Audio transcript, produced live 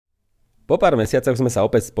Po pár mesiacoch sme sa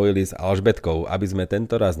opäť spojili s Alžbetkou, aby sme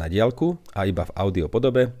tentoraz na diaľku a iba v audio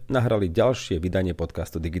podobe nahrali ďalšie vydanie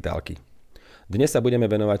podcastu Digitálky. Dnes sa budeme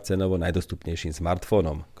venovať cenovo najdostupnejším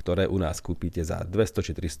smartfónom, ktoré u nás kúpite za 200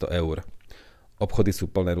 či 300 eur. Obchody sú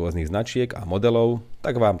plné rôznych značiek a modelov,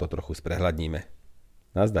 tak vám to trochu sprehľadníme.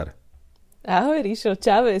 Nazdar. Ahoj Ríšo,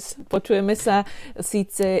 čaves. Počujeme sa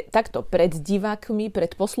síce takto pred divákmi,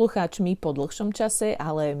 pred poslucháčmi po dlhšom čase,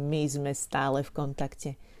 ale my sme stále v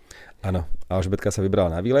kontakte. Áno, Alžbetka sa vybrala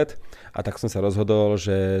na výlet a tak som sa rozhodol,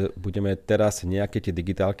 že budeme teraz nejaké tie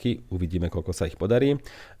digitálky, uvidíme, koľko sa ich podarí,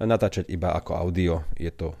 natáčať iba ako audio. Je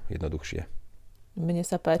to jednoduchšie. Mne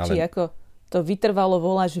sa páči, ako to vytrvalo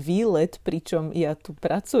voláš výlet, pričom ja tu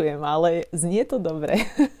pracujem, ale znie to dobre.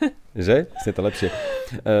 Že? Znie to lepšie.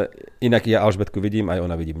 Inak ja Alžbetku vidím, aj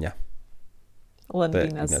ona vidí mňa. Len vy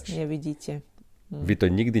nás nevidíte. Vy to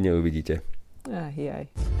nikdy neuvidíte. Jaj.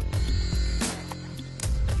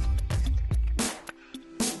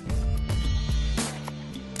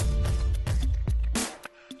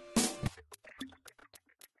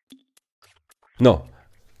 No,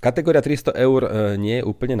 kategória 300 eur nie je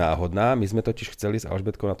úplne náhodná. My sme totiž chceli s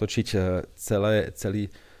Alžbetkou natočiť celý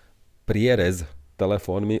prierez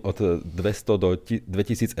telefónmi od 200 do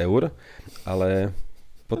 2000 eur, ale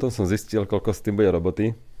potom som zistil, koľko s tým bude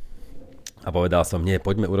roboty a povedal som, nie,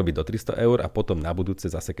 poďme urobiť do 300 eur a potom na budúce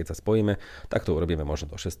zase, keď sa spojíme, tak to urobíme možno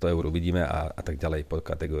do 600 eur, uvidíme a tak ďalej po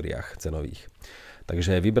kategóriách cenových.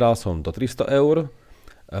 Takže vybral som do 300 eur,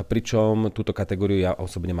 pričom túto kategóriu ja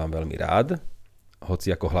osobne mám veľmi rád.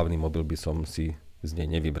 Hoci ako hlavný mobil by som si z nej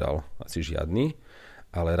nevybral asi žiadny,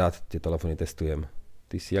 ale rád tie telefóny testujem.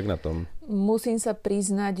 Ty si jak na tom? Musím sa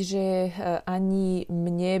priznať, že ani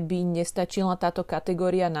mne by nestačila táto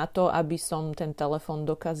kategória na to, aby som ten telefón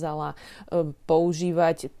dokázala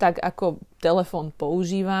používať tak, ako telefón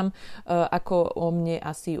používam, ako o mne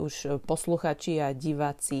asi už posluchači a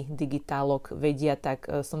diváci digitálok vedia, tak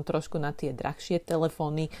som trošku na tie drahšie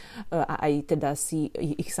telefóny a aj teda si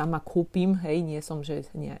ich sama kúpim, hej, nie som, že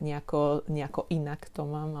nejako inak to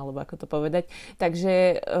mám, alebo ako to povedať.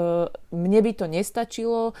 Takže mne by to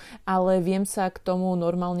nestačilo, ale viem sa k tomu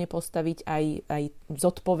normálne postaviť aj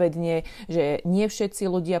zodpovedne, že nie všetci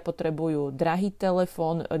ľudia potrebujú drahý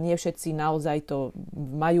telefón, nie všetci naozaj to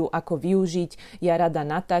majú ako využiť. Ja rada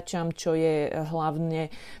natáčam, čo je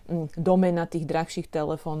hlavne domena tých drahších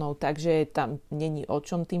telefónov, takže tam není o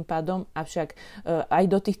čom tým pádom, avšak aj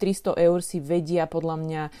do tých 300 eur si vedia podľa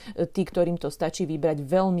mňa tí, ktorým to stačí, vybrať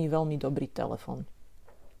veľmi, veľmi dobrý telefón.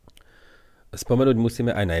 Spomenúť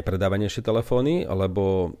musíme aj najpredávanejšie telefóny,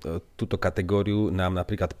 lebo túto kategóriu nám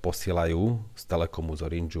napríklad posielajú z Telekomu, z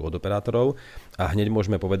Orangeu, od operátorov a hneď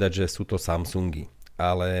môžeme povedať, že sú to Samsungy.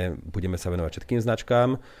 Ale budeme sa venovať všetkým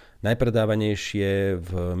značkám. Najpredávanejšie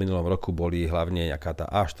v minulom roku boli hlavne nejaká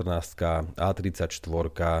tá A14, A34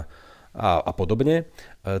 a podobne.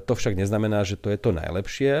 To však neznamená, že to je to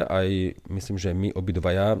najlepšie. Aj myslím, že my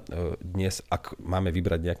obidvaja dnes, ak máme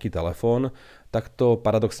vybrať nejaký telefón, tak to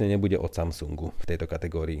paradoxne nebude od Samsungu v tejto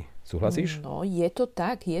kategórii. Súhlasíš? No, je to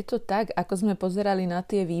tak. Ako sme pozerali na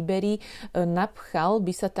tie výbery, napchal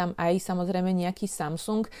by sa tam aj samozrejme nejaký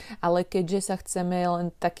Samsung, ale keďže sa chceme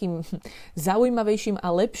len takým zaujímavejším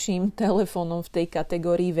a lepším telefónom v tej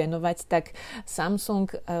kategórii venovať, tak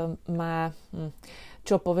Samsung má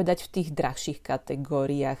čo povedať v tých drahších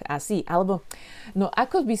kategóriách asi. Alebo, no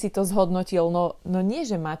ako by si to zhodnotil? No nie,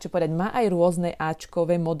 že má čo povedať. Má aj rôzne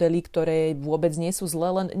áčkové modely, ktoré vôbec nie sú zlé,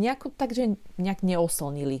 len nejak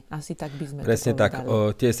neoslnili. Asi tak by sme presne to povedali.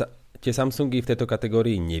 Presne tak. Tie Samsungy v tejto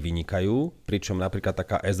kategórii nevynikajú, pričom napríklad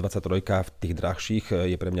taká S23 v tých drahších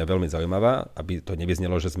je pre mňa veľmi zaujímavá, aby to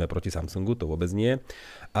nevyznelo, že sme proti Samsungu, to vôbec nie.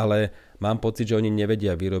 Ale mám pocit, že oni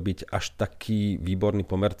nevedia vyrobiť až taký výborný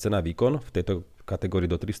pomer cena-výkon v tejto kategórii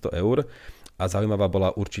do 300 eur a zaujímavá bola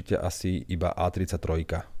určite asi iba A33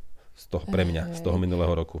 z toho pre mňa, z toho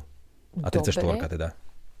minulého roku. A34 teda.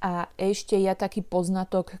 A ešte ja taký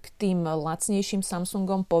poznatok k tým lacnejším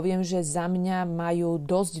Samsungom poviem, že za mňa majú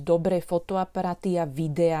dosť dobré fotoaparáty a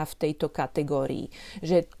videá v tejto kategórii.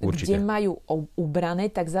 Že kde majú ubrané,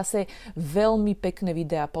 tak zase veľmi pekné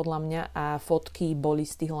videá podľa mňa a fotky boli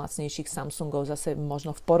z tých lacnejších Samsungov zase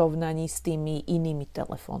možno v porovnaní s tými inými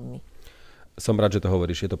telefónmi. Som rád, že to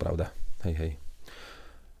hovoríš, je to pravda. Hej.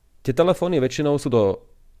 Tie telefóny väčšinou sú do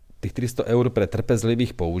tých 300 eur pre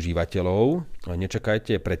trpezlivých používateľov,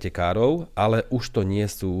 nečakajte pretekárov, ale už to nie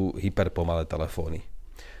sú hyperpomalé telefóny.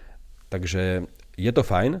 Takže je to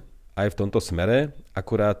fajn, aj v tomto smere,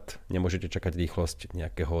 akurát nemôžete čakať rýchlosť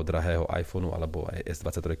nejakého drahého iPhoneu alebo aj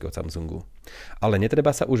S23 od Samsungu. Ale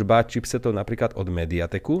netreba sa už báť chipsetov napríklad od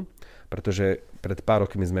Mediateku, pretože pred pár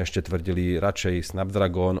rokmi sme ešte tvrdili radšej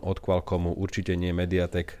Snapdragon od Qualcommu, určite nie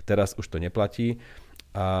Mediatek, teraz už to neplatí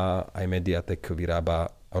a aj Mediatek vyrába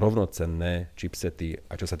rovnocenné chipsety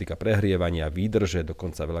a čo sa týka prehrievania, výdrže,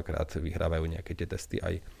 dokonca veľakrát vyhrávajú nejaké tie testy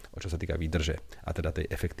aj čo sa týka výdrže a teda tej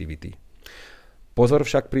efektivity. Pozor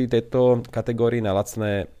však pri tejto kategórii na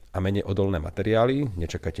lacné a menej odolné materiály.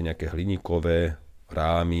 Nečakajte nejaké hliníkové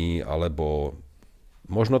rámy alebo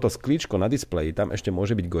možno to sklíčko na displeji, tam ešte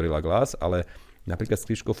môže byť Gorilla Glass, ale napríklad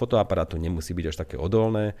sklíčko fotoaparátu nemusí byť až také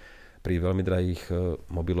odolné. Pri veľmi drahých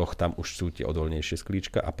mobiloch tam už sú tie odolnejšie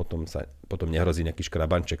sklíčka a potom nehrozí nejaký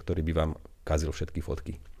škrabanček, ktorý by vám kazil všetky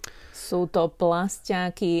fotky. Sú to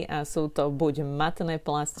plastiaky a sú to buď matné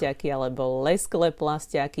plastiaky alebo lesklé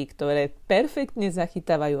plastiaky, ktoré perfektne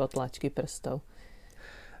zachytávajú otlačky prstov.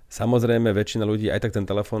 Samozrejme, väčšina ľudí aj tak ten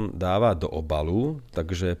telefón dáva do obalu,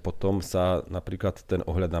 takže potom sa napríklad ten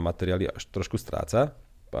ohľad na materiály až trošku stráca.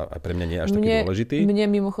 A pre mňa nie je až taký dôležitý. Mne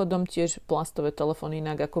mimochodom tiež plastové telefóny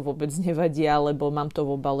inak ako vôbec nevadia, lebo mám to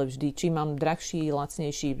v obale vždy. Či mám drahší,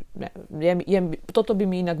 lacnejší. Toto by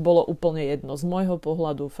mi inak bolo úplne jedno. Z môjho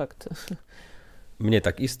pohľadu fakt. Mne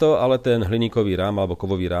takisto, ale ten hliníkový rám alebo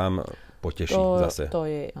kovový rám poteší zase. To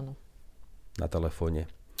je, áno. Na telefóne.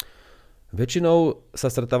 Väčšinou sa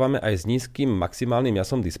stretávame aj s nízkym maximálnym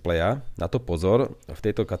jasom displeja. Na to pozor. V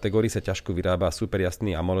tejto kategórii sa ťažko vyrába super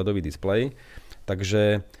jasný AMOLEDový displej.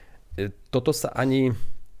 Takže tomuto sa ani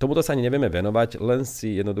nevieme venovať, len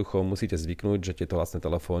si jednoducho musíte zvyknúť, že tieto lacné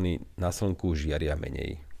telefóny na slnku žiaria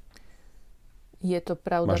menej. Je to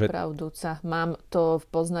pravda, pravdúca. Mám to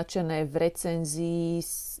poznačené v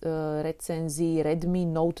recenzii Redmi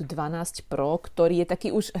Note 12 Pro, ktorý je taký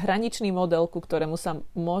už hraničný model, ku ktorému sa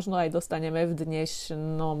možno aj dostaneme v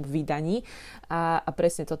dnešnom vydaní. A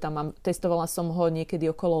presne to tam mám. Testovala som ho niekedy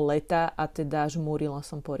okolo leta a teda žmúrila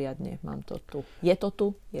som poriadne. Mám to tu. Je to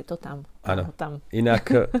tu? Je to tam. Áno.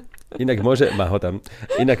 Inak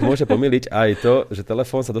môže pomýliť aj to, že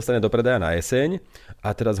telefón sa dostane do predaja na jeseň a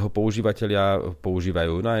teraz ho používatelia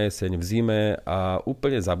používajú na jeseň, v zime a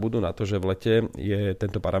úplne zabudnú na to, že v lete je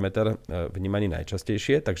tento parameter vnímaný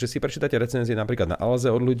najčastejšie. Takže si prečítate recenzie napríklad na Alze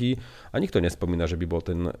od ľudí a nikto nespomína, že by bol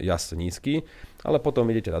ten jas nízky, ale potom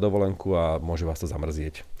idete na dovolenku a môže vás to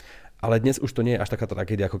zamrzieť. Ale dnes už to nie je až taká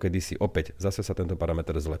tragédia ako kedysi. Opäť, zase sa tento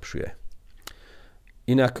parameter zlepšuje.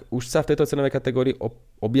 Inak už sa v tejto cenovej kategórii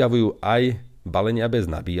objavujú aj balenia bez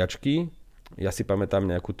nabíjačky. Ja si pamätám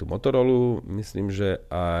nejakú tú Motorola, myslím, že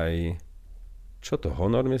aj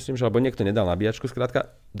Honor, myslím, že alebo niekto nedal nabíjačku.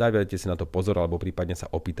 Skrátka, dajte si na to pozor, alebo prípadne sa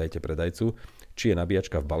opýtajte predajcu, či je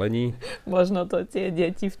nabíjačka v balení. Možno to tie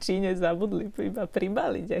deti v Číne zabudli iba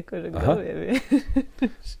pribaliť, akože kto vie.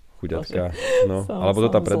 Chuďatka, no, alebo to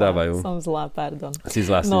tam predávajú. Som zlá, pardon. Si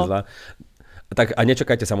zlá. Tak a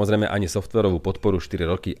nečakajte samozrejme ani softverovú podporu 4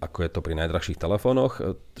 roky, ako je to pri najdrahších telefónoch.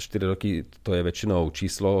 4 roky to je väčšinou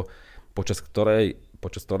číslo, počas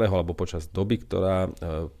ktorého alebo počas doby, ktorá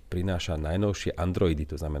prináša najnovšie Androidy.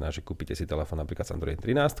 To znamená, že kúpite si telefón napríklad s Android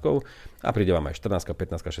 13 a príde vám aj 14,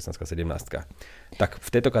 15, 16, 17. Tak v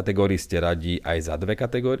tejto kategórii ste radi aj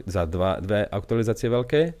za dve aktualizácie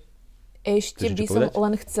veľké? Ešte by som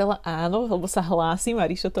len chcela, áno, lebo sa hlásim a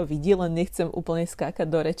Rišo to vidí, len nechcem úplne skákať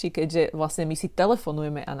do reči, keďže vlastne my si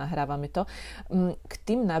telefonujeme a nahrávame to. K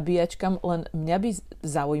tým nabíjačkám len mňa by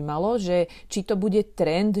zaujímalo, že či to bude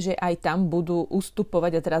trend, že aj tam budú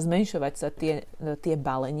ustupovať a teraz zmenšovať sa tie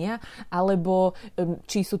balenia, alebo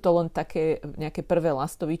či sú to len také nejaké prvé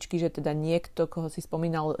lastovičky, že teda niekto, koho si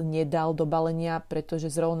spomínal, nedal do balenia,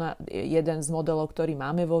 pretože zrovna jeden z modelov, ktorý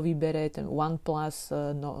máme vo výbere, ten OnePlus,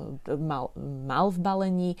 mal v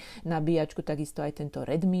balení nabíjačku, takisto aj tento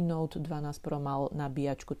Redmi Note 12 Pro mal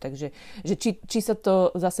nabíjačku, takže že či sa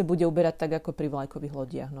to zase bude uberať tak ako pri vlajkových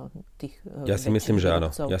lodiach. No, ja si myslím, že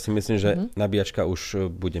áno. Ja si myslím, že nabíjačka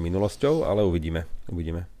už bude minulosťou, ale uvidíme.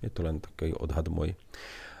 Je to len taký odhad môj.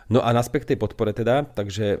 No a naspäť tej podpore teda,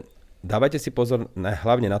 takže dávajte si pozor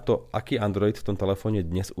hlavne na to, aký Android v tom telefóne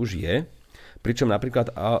dnes už je. Pričom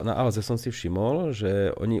napríklad na Alze som si všimol,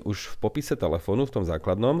 že oni už v popise telefónu, v tom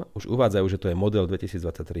základnom, už uvádzajú, že to je model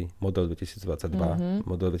 2023, model 2022,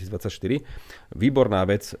 model 2024. Výborná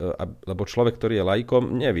vec, lebo človek, ktorý je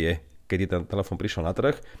laikom, nevie, kedy ten telefón prišiel na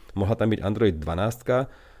trh. Mohla tam byť Android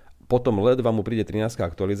 12, potom ledva mu príde 13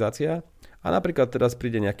 aktualizácia a napríklad teraz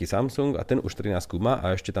príde nejaký Samsung a ten už 13 má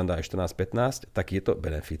a ešte tam dá aj 14, 15, tak je to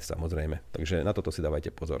benefit samozrejme. Takže na toto si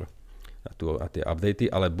dávajte pozor. Na tie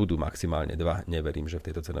updaty, ale budú maximálne 2. Neverím, že v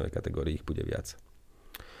tejto cenovej kategórii ich bude viac.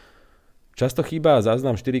 Často chýba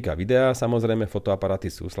záznam 4K videa, samozrejme fotoaparáty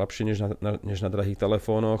sú slabšie než na drahých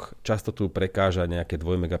telefónoch. Často tu prekáža nejaké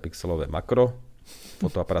 2 megapixelové makro,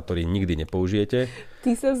 fotoaparát, ktorý nikdy nepoužijete.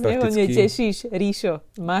 Ty sa z neho netešíš, Ríšo.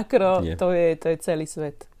 Makro, to je celý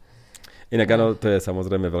svet. Inak áno, to je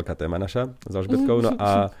samozrejme veľká téma naša s Alžbetkou. No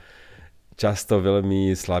a často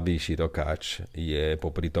veľmi slabý širokáč je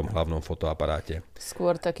popri tom hlavnom fotoaparáte.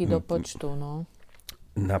 Skôr taký do počtu, no.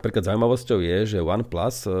 Napríklad zaujímavosťou je, že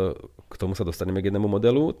OnePlus, k tomu sa dostaneme k jednému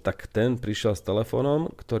modelu, tak ten prišiel s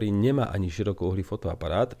telefónom, ktorý nemá ani širokouhlý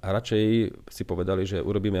fotoaparát a radšej si povedali, že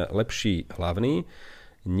urobíme lepší hlavný.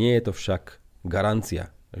 Nie je to však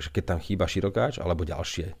garancia, že keď tam chýba širokáč alebo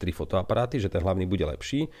ďalšie 3 fotoaparáty, že ten hlavný bude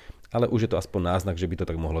lepší, ale už je to aspoň náznak, že by to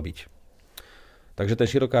tak mohlo byť. Takže ten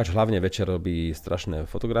širokáč hlavne večer robí strašné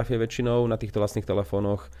fotografie väčšinou na týchto vlastných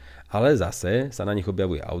telefónoch, ale zase sa na nich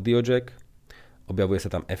objavuje audio jack, objavuje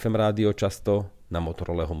sa tam FM rádio často, na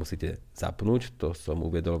Motorola ho musíte zapnúť, to som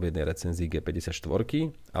uviedol v jednej recenzii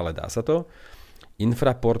G54, ale dá sa to.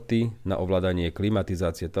 Infraporty na ovládanie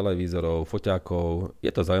klimatizácie televízorov, foťákov,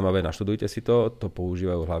 je to zaujímavé, naštudujte si to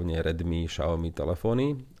používajú hlavne Redmi, Xiaomi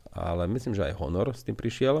telefóny, ale myslím, že aj Honor s tým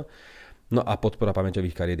prišiel. No a podpora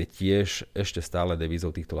pamäťových kariet je tiež ešte stále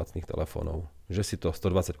devízou týchto lacných telefónov. Že si to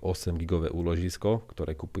 128 gigové úložisko,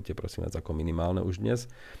 ktoré kúpite prosím vás ako minimálne už dnes,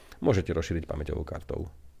 môžete rozšíriť pamäťovou kartou.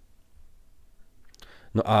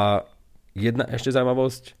 No a jedna ešte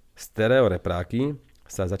zaujímavosť, stereorepráky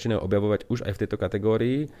sa začínajú objavovať už aj v tejto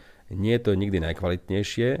kategórii. Nie je to nikdy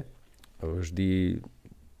najkvalitnejšie, vždy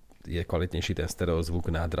je kvalitnejší ten stereozvuk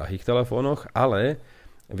na drahých telefónoch, ale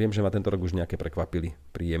viem, že ma tento rok už nejaké prekvapili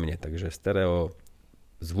príjemne, takže stereo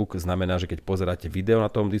zvuk znamená, že keď pozeráte video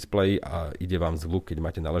na tom displeji a ide vám zvuk, keď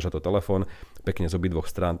máte naležato telefón, pekne z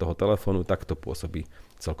obidvoch strán toho telefónu, tak to pôsobí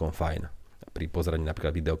celkom fajn pri pozeraní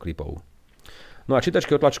napríklad videoklipov. No a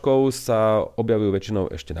čítačky od tlačkov sa objavujú väčšinou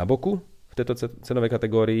ešte na boku v tejto cenovej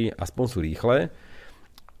kategórii, aspoň sú rýchle.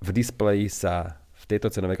 V displeji sa v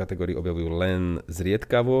tejto cenovej kategórii objavujú len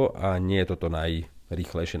zriedkavo a nie je toto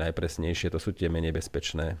najrýchlejšie, najpresnejšie, to sú tie menej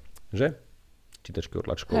bezpečné, že? Čítačky od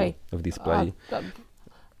tlačkov v displeji.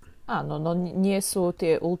 Áno, no nie sú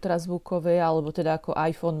tie ultrazvukové, alebo teda ako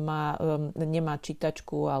iPhone nemá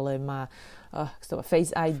čítačku, ale má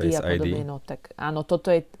Face ID a podobne. No, tak áno,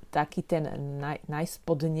 toto je taký ten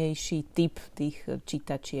najspodnejší typ tých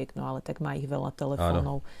čítačiek, no ale tak má ich veľa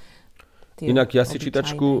telefónov. Inak ja si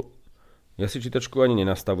čítačku ani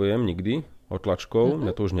nenastavujem nikdy od tlačkov,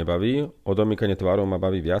 mňa to už nebaví. Odomýkanie tvárov ma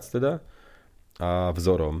baví viac teda a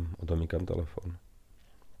vzorom odomýkam telefón.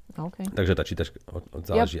 Okay. Takže tá čítačka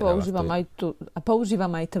záleží. Ja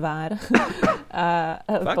používam aj tvár a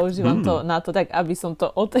používam to na to tak, aby som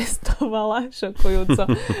to otestovala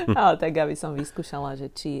šokujúco, ale tak, aby som vyskúšala,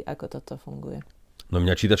 že ako toto funguje. No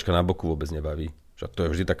mňa čítačka na boku vôbec nebaví. To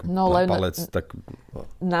je vždy tak na palec.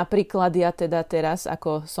 Napríklad ja teda teraz,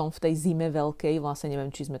 ako som v tej zime veľkej, vlastne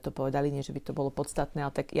neviem, či sme to povedali, nie, že by to bolo podstatné,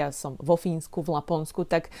 ale tak ja som vo Fínsku, v Laponsku,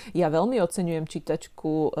 tak ja veľmi oceňujem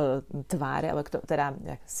čítačku tváre, ale teda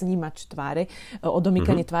snímač tváre,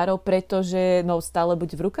 odomýkanie tvárov, pretože stále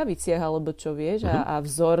buď v rukaviciach, alebo čo vieš, a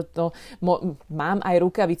vzor, mám aj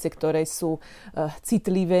rukavice, ktoré sú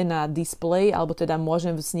citlivé na displej, alebo teda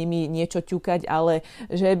môžem s nimi niečo ťukať, ale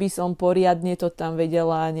že by som poriadne to tam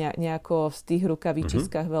vedela nejako v tých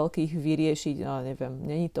rukavičiskách veľkých vyriešiť. No neviem,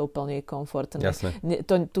 není to úplne komfortné.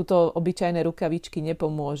 Tuto obyčajné rukavičky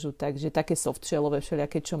nepomôžu, takže také softshellové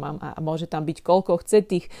všelijaké, čo mám a môže tam byť koľko chce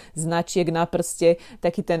tých značiek na prste,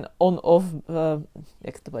 taký ten on-off,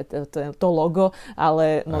 to logo,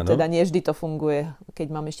 ale teda nie vždy to funguje. Keď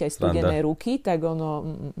mám ešte aj studené ruky, tak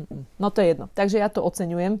no to je jedno. Takže ja to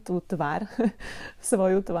oceňujem, tú tvár,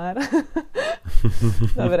 svoju tvár.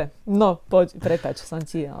 Dobre, no poď, prepáč, som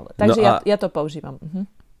ti, ale... Takže ja to používam.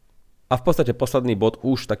 A v podstate posledný bod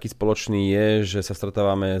už taký spoločný je, že sa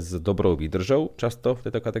stretávame s dobrou výdržou často v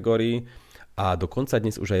tejto kategórii a dokonca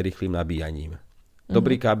dnes už aj rýchlym nabíjaním.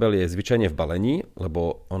 Dobrý kábel je zvyčajne v balení,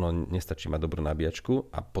 lebo ono nestačí mať dobrú nabíjačku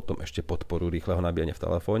a potom ešte podporu rýchleho nabíjania v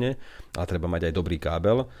telefóne, ale treba mať aj dobrý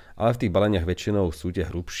kábel, ale v tých baleniach väčšinou sú tie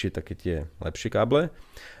hrubšie, také tie lepšie káble.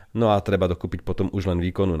 No a treba dokúpiť potom už len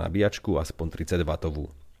výkonnú nabíjačku, aspoň 30W.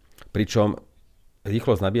 Pričom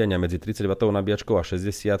rýchlosť nabíjania medzi 30W nabíjačkou a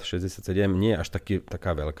 60-67 nie je až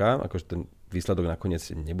taká veľká, akože ten výsledok nakoniec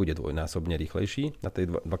nebude dvojnásobne rýchlejší na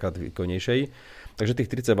tej dvakrát výkonnejšej. Takže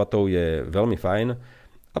tých 30W je veľmi fajn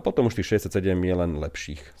a potom už tých 67 je len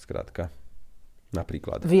lepších, skrátka.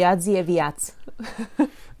 Napríklad. Viac je viac.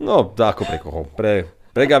 No, ako pre koho.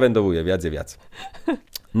 Pre Gavendovú je viac.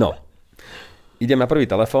 No, idem na prvý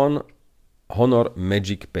telefón. Honor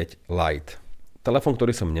Magic 5 Lite. telefón,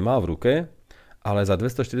 ktorý som nemal v ruke, ale za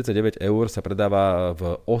 249 eur sa predáva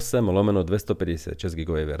v 8/256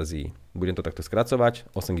 GB verzii. Budem to takto skracovať,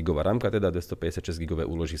 8 GB rámka, teda 256 GB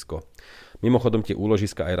úložisko. Mimochodom tie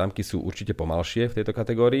úložiska aj rámky sú určite pomalšie v tejto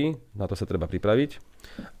kategórii, na to sa treba pripraviť,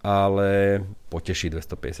 ale poteší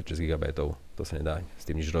 256 GB, to sa nedá s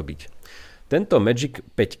tým nič robiť. Tento Magic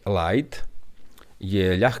 5 Lite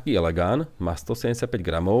je ľahký elegán, má 175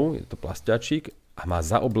 gramov, je to plastiačik a má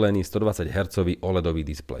zaoblený 120 Hz OLEDový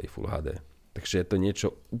displej Full HD. Takže je to niečo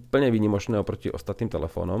úplne výnimočné oproti ostatným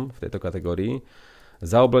telefónom v tejto kategórii.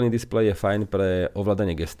 Zaoblený displej je fajn pre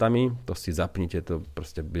ovládanie gestami, to si zapnite, to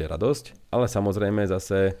proste bude radosť, ale samozrejme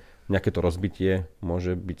zase nejaké to rozbitie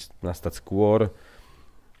môže nastať skôr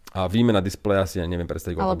a výmena displeja si ja neviem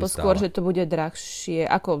predstaviť, koľko alebo by stála. Skôr, že to bude drahšie,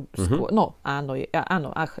 ako skôr, no áno,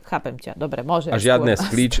 chápem ťa, dobre, môže. A žiadne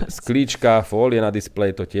sklíčka, fólie na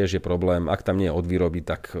displeji, to tiež je problém. Ak tam nie je od výroby,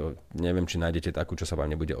 tak neviem, či nájdete takú, čo sa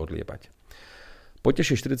vám nebude odliepať.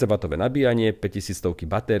 Poteší 40W nabíjanie, 5100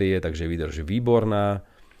 batérie, takže výdrž výborná.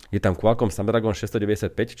 Je tam Qualcomm Snapdragon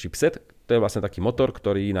 695 chipset, to je vlastne taký motor,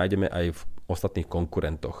 ktorý nájdeme aj v ostatných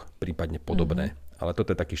konkurentoch, prípadne podobné. Ale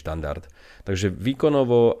toto je taký štandard. Takže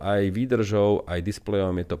výkonovo, aj výdržou, aj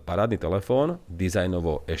displejom je to parádny telefón,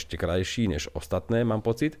 dizajnovo ešte krajší než ostatné, mám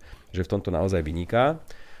pocit, že v tomto naozaj vyniká.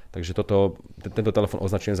 Takže tento telefón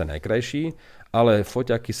označujem za najkrajší, ale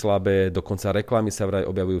foťaky slabé, dokonca reklamy sa vraj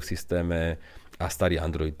objavujú v systéme a starý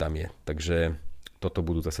Android tam je. Takže toto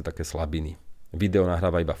budú zase také slabiny. Video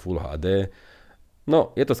nahráva iba Full HD.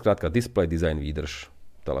 No, je to skrátka display, design, výdrž,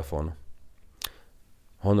 telefón.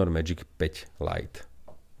 Honor Magic 5 Lite.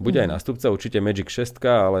 Bude aj nástupca, určite Magic 6,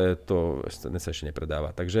 ale to sa ešte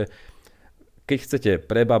nepredáva. Takže keď chcete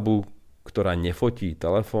pre babu, ktorá nefotí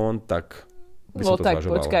telefón, tak by som to tak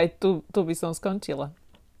zvažoval. Počkaj, tu by som skončila.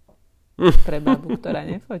 Pre babu, ktorá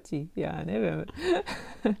nefotí. Ja neviem.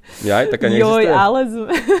 Ja aj taká neexistuje? Joj,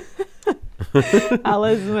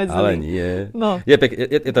 ale sme zlí. Ale nie. No. Je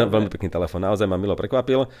to veľmi pekný telefón, naozaj ma milo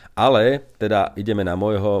prekvapil, ale teda ideme na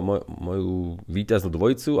moju víťaznú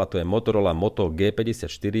dvojicu a to je Motorola Moto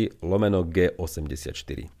G54 lomeno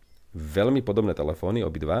G84. Veľmi podobné telefóny,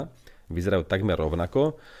 obidva, vyzerajú takmer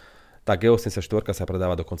rovnako. Tá G84 sa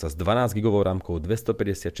predáva dokonca s 12 GB rámkou,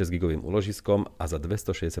 256 GB úložiskom a za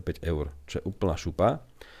 265 eur, čo je úplná šupa.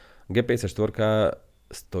 G54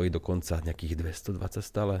 stojí dokonca nejakých 220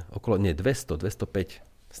 stále, 205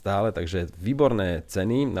 stále, takže výborné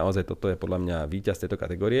ceny, naozaj toto je podľa mňa víťaz tejto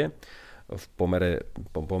kategórie v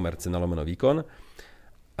pomer cena lomeno výkon.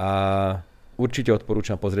 A určite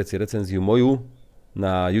odporúčam pozrieť si recenziu moju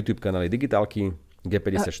na YouTube kanáli Digitálky,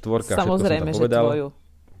 G54, samozrejme, všetko som tam povedal. Že tvoju.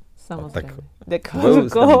 Samozrejme.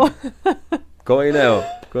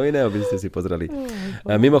 Koho iného by ste si pozreli.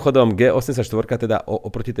 Mimochodom, G84 teda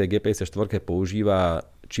oproti tej G54 používa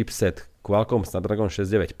chipset Qualcomm Snapdragon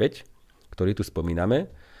 695, ktorý tu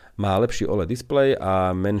spomíname. Má lepší OLED displej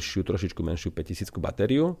a trošičku menšiu 5000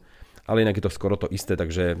 batériu, ale inak je to skoro to isté,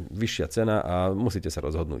 takže vyššia cena a musíte sa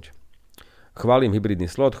rozhodnúť. Chválim hybridný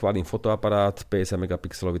slot, chválim fotoaparát, 50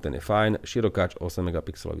 megapixelový, ten je fajn, širokáč 8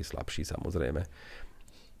 megapixelový, slabší samozrejme.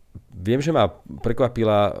 Viem, že ma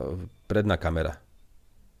prekvapila predná kamera.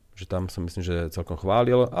 Že tam som myslím, že celkom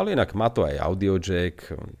chválil, ale inak má to aj audio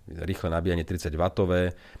jack, rýchle nabíjanie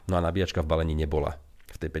 30W, no a nabíjačka v balení nebola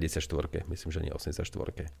v tej 54, myslím, že nie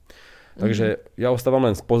 84. Takže ja ostávam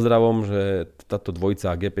len s pozdravom, že táto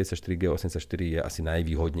dvojica G54, G84 je asi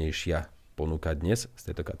najvýhodnejšia ponuka dnes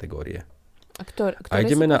z tejto kategórie. A ktoré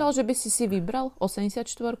si povedal, že by si vybral?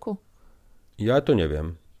 84? Ja to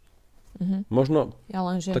neviem. Možno, ja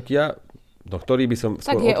lenže... tak ja, ktorý by som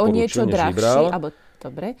tak skôr je o niečo drahší, alebo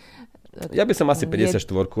dobre. Ja by som asi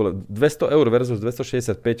 54, 200 eur versus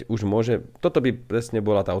 265 už môže, toto by presne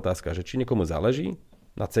bola tá otázka, že či niekomu záleží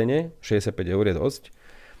na cene, 65 eur je dosť,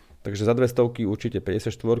 takže za 200 určite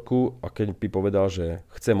 54 a keď by povedal, že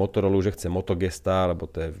chce Motorola, že chce Moto G-Star, lebo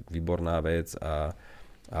to je výborná vec a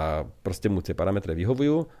proste mu tie parametre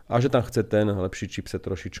vyhovujú a že tam chce ten lepší chipset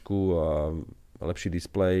trošičku a lepší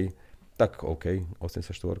displej, tak OK,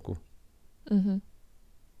 84.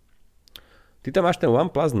 Ty tam máš ten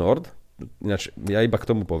OnePlus Nord, ináč ja iba k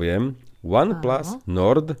tomu poviem, OnePlus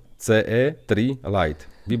Nord CE 3 Lite.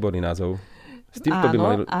 Výborný názov. S týmto by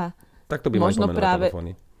mali, takto by mali pomenovať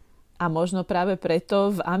telefóny. A možno práve preto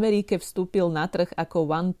v Amerike vstúpil na trh ako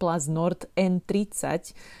OnePlus Nord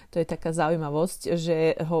N30. To je taká zaujímavosť,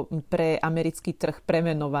 že ho pre americký trh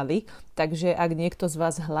premenovali. Takže ak niekto z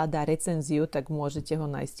vás hľadá recenziu, tak môžete ho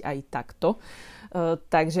nájsť aj takto.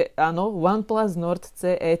 Takže áno, OnePlus Nord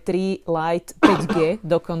CE 3 Lite 5G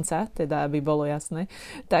dokonca, teda aby bolo jasné.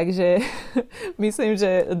 Takže myslím,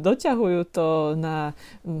 že doťahujú to na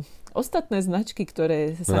ostatné značky,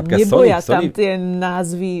 ktoré sa neboja tam tie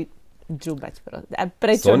názvy džubať. A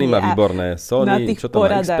prečo Sony nie? má výborné. Sony, čo to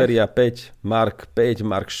má? poradách. Xperia 5, Mark 5,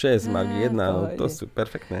 Mark 6, Mark 1, no, to sú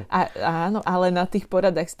perfektné. Áno, ale na tých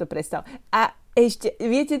poradách si to predstav. A ešte,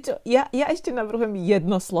 viete čo, ja ešte navrhujem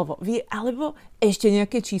jedno slovo, alebo ešte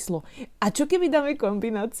nejaké číslo. A čo keby dáme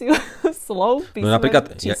kombináciu slov, písmen, no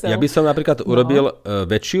napríklad, čísel? ja by som napríklad urobil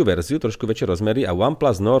väčšiu verziu, trošku väčšie rozmery a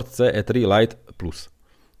OnePlus Nord CE 3 Lite Plus.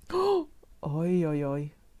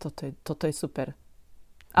 Oj, toto je super.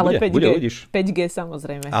 Ale bude, 5G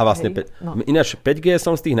samozrejme. A vlastne, ináč 5G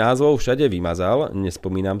som z tých názvov všade vymazal,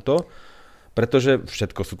 nespomínam to, pretože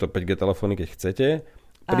všetko sú to 5G telefóny, keď chcete.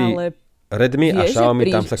 Ale Redmi a Xiaomi,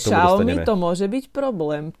 tam sa k tomu dostaneme. Xiaomi to môže byť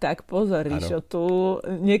problém. Tak pozor, Ríšo, tu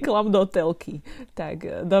neklam do telky.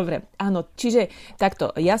 Tak, dobre. Áno, čiže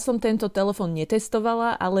takto, ja som tento telefón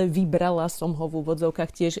netestovala, ale vybrala som ho v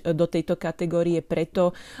úvodzovkách tiež do tejto kategórie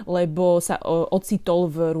preto, lebo sa ocitol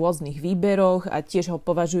v rôznych výberoch a tiež ho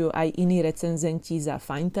považujú aj iní recenzenti za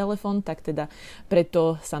fajn telefón, tak teda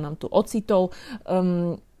preto sa nám tu ocitol.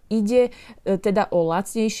 Ide teda o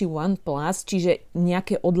lacnejší OnePlus, čiže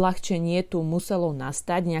nejaké odľahčenie tu muselo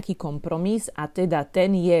nastať, nejaký kompromis a teda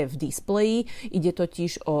ten je v displeji. Ide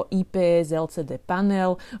totiž o IPS LCD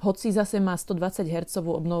panel, hoci zase má 120 Hz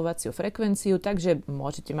obnovovaciu frekvenciu, takže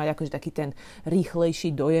môžete mať akože taký ten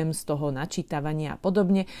rýchlejší dojem z toho načítavania a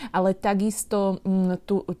podobne, ale takisto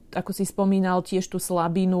tu, ako si spomínal, tiež tú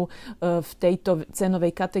slabinu v tejto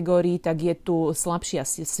cenovej kategórii, tak je tu slabšia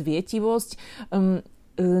svietivosť.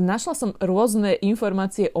 Našla som rôzne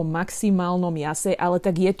informácie o maximálnom jase, ale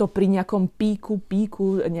tak je to pri nejakom píku,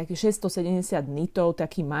 nejaké 670 nitov,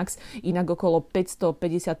 taký max, inak okolo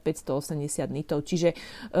 550-580 nitov. Čiže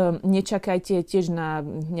nečakajte tiež na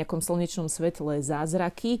nejakom slnečnom svetle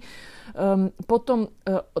zázraky. Potom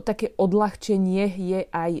také odľahčenie je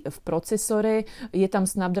aj v procesore. Je tam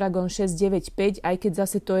Snapdragon 695, aj keď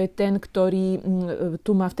zase to je ten, ktorý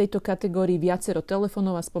tu má v tejto kategórii viacero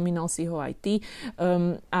telefónov a spomínal si ho aj ty.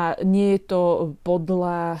 A nie je to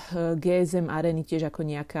podľa GSM Areny tiež ako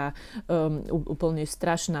nejaká úplne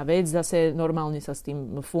strašná vec. Zase normálne sa s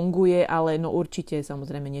tým funguje, ale no určite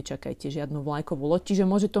samozrejme nečakajte žiadnu vlajkovú loď. Čiže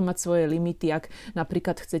môže to mať svoje limity, ak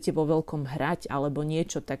napríklad chcete vo veľkom hrať alebo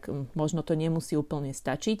niečo, tak možno to nemusí úplne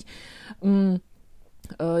stačiť.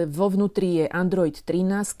 Vo vnútri je Android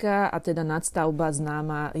 13 a teda nadstavba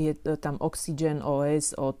známa, je tam Oxygen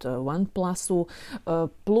OS od OnePlusu.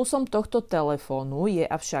 Plusom tohto telefónu je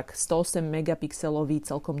avšak 108 megapixelový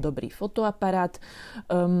celkom dobrý fotoaparát.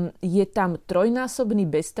 Je tam trojnásobný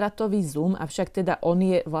bezstratový zoom, avšak teda on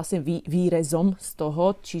je vlastne výrezom z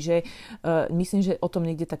toho, čiže myslím, že o tom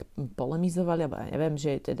niekde tak polemizovali, alebo ja neviem,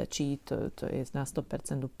 že teda či to je na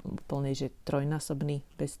 100% úplne, že trojnásobný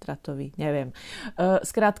bezstratový, neviem.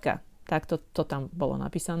 Skrátka, takto to tam bolo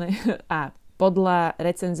napísané a podľa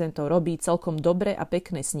recenzentov robí celkom dobre a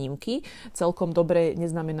pekné snímky. Celkom dobre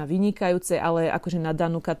neznamená vynikajúce, ale akože na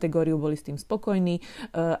danú kategóriu boli s tým spokojní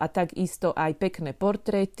a takisto aj pekné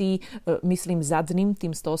portréty, myslím zadným,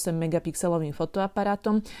 tým 108 megapixelovým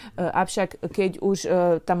fotoaparátom. Avšak keď už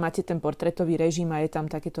tam máte ten portrétový režim a je tam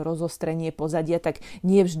takéto rozostrenie pozadia, tak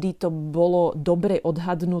nie vždy to bolo dobre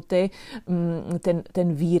odhadnuté. Ten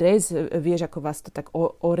výrez, vieš, ako vás to tak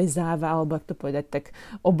orezáva, alebo ako to povedať, tak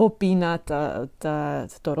obopína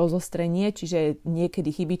to rozostrenie, čiže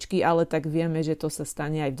niekedy chybičky, ale tak vieme, že to sa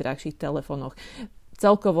stane aj v drahších telefónoch.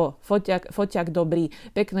 Celkovo foťak dobrý,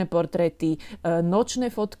 pekné portréty,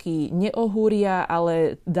 nočné fotky neohúria,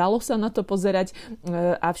 ale dalo sa na to pozerať,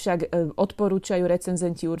 avšak odporúčajú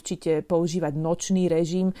recenzenti určite používať nočný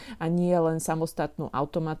režim a nie len samostatnú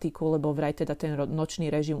automatiku, lebo vraj teda ten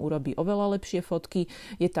nočný režim urobí oveľa lepšie fotky.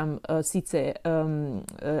 Je tam síce,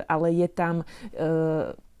 ale je tam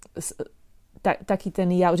taký ten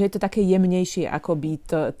jav, že je to také jemnejšie akoby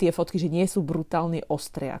tie fotky, že nie sú brutálne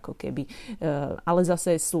ostré ako keby, ale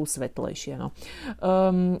zase sú svetlejšie. No.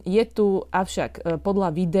 Je tu avšak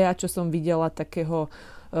podľa videa, čo som videla takého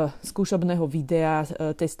skúšobného videa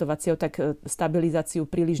testovacieho, tak stabilizáciu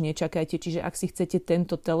príliš nečakajte. Čiže ak si chcete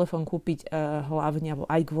tento telefón kúpiť hlavne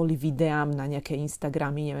aj kvôli videám na nejaké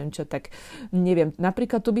Instagramy, neviem čo, tak neviem.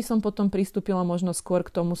 Napríklad tu by som potom pristúpila možno skôr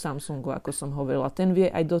k tomu Samsungu, ako som hovorila. Ten vie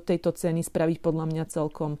aj do tejto ceny spraviť podľa mňa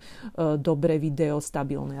celkom dobré video,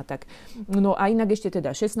 stabilné a tak. No a inak ešte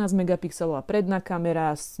teda 16 megapixelová predná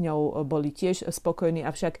kamera, s ňou boli tiež spokojní,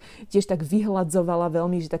 avšak tiež tak vyhľadzovala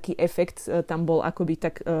veľmi, že taký efekt tam bol akoby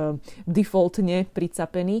tak defaultne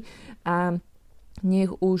pricapený a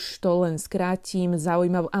nech už to len skrátim,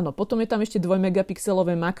 zaujímavé. Áno, potom je tam ešte 2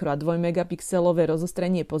 megapixelové makro a 2 megapixelové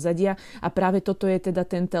rozostrenie pozadia a práve toto je teda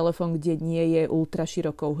ten telefon, kde nie je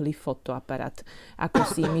ultraširokouhlý fotoaparát. Ako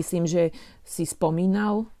si myslím, že si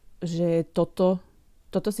spomínal, že toto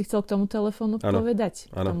si chcel k tomu telefónu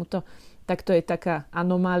povedať? Áno. Tomuto. Tak to je taká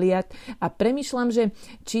anomália. A premýšľam, že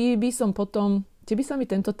či by sa mi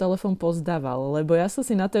tento telefon pozdával, lebo ja som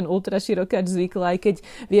si na ten ultraširokáč zvykla, aj keď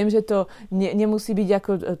viem, že to nemusí byť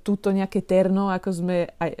ako túto nejaké terno, ako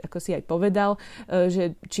si aj povedal,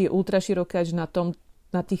 že či je ultraširokáč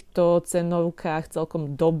na týchto cenovkách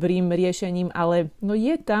celkom dobrým riešením, ale no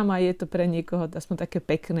je tam a je to pre niekoho aspoň také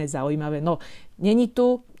pekné, zaujímavé. No, není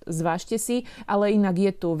tu, zvážte si, ale inak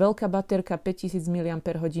je tu veľká baterka 5000 mAh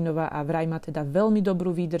a vraj má teda veľmi dobrú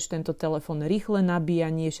výdrž tento telefón, rýchle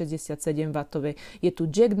nabíjanie 67W, je tu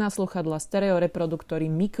jack na sluchadla, stereo reproduktory,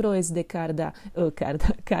 micro SD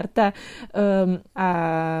karta a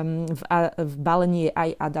v balení je aj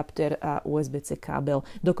adapter a USB-C kábel,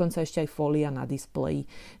 dokonca ešte aj fólia na displeji.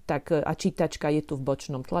 Tak, a čítačka je tu v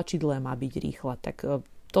bočnom tlačidle, má byť rýchla, tak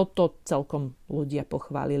toto celkom ľudia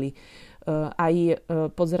pochválili.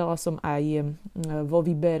 Pozerala som aj vo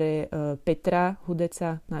výbere Petra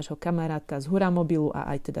Hudeca, nášho kamaráta z Hura mobilu a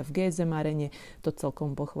aj teda v GSM Arene to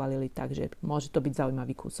celkom pochválili, takže môže to byť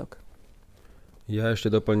zaujímavý kúsok. Ja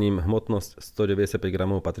ešte doplním, hmotnosť 195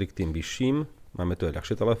 gramov patrí k tým vyšším. Máme tu aj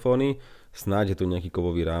ľahšie telefóny. Snáď je tu nejaký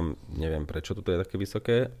kovový rám, neviem prečo toto je také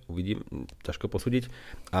vysoké, uvidím, ťažko posúdiť.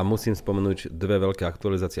 A musím spomenúť 2 veľké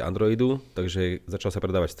aktualizácie Androidu, takže začal sa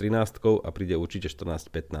predávať s 13 a príde určite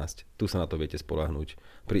 14.15. Tu sa na to viete spoľahnúť.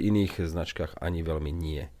 Pri iných značkách ani veľmi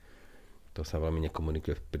nie. To sa veľmi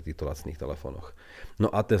nekomunikuje pri týchto lacných telefónoch. No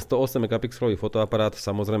a ten 108 megapixelový fotoaparát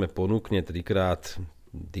samozrejme ponúkne 3-krát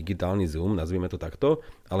digitálny zoom, nazvime to takto,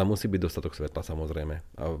 ale musí byť dostatok svetla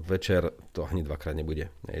samozrejme. A večer to ani 2-krát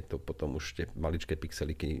nebude. Je to potom už tie maličké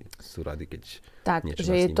pixeliky sú rady, keď tak, niečo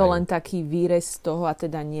že je to len taký výrez toho a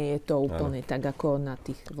teda nie je to úplne tak ako na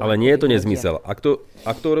tých... Ale nie je to nezmysel. Ak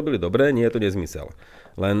to urobili dobre, nie je to nezmysel.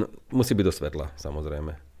 Len musí byť do svetla,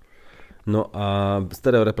 samozrejme. No a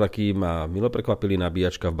stereo replaky ma milo prekvapili,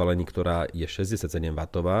 nabíjačka v balení, ktorá je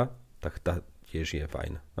 67W, tak tá tiež je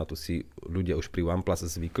fajn. Na to si ľudia už pri OnePlus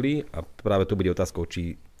zvykli a práve to bude otázkou,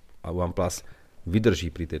 či OnePlus vydrží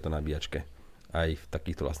pri tejto nabíjačke aj v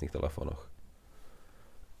takýchto vlastných telefónoch.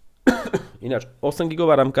 Ináč 8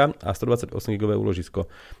 GB ramka a 128 GB úložisko,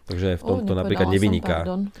 takže v tomto napríklad nevyniká.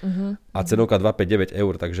 A cenovka 259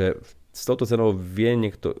 €, takže s touto cenou vie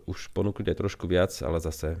niekto už ponúknuť aj trošku viac, ale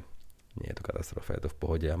zase nie je to katastrofa, je to v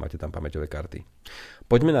pohode a máte tam pamäťové karty.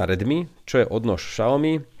 Poďme na Redmi, čo je odnož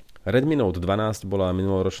Xiaomi. Redmi Note 12 bola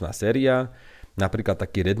minuloročná séria, napríklad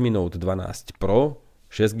taký Redmi Note 12 Pro,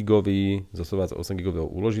 6 GB so 128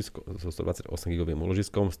 GB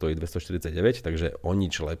úložiskom stojí 249, takže o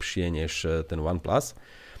nič lepšie než ten OnePlus.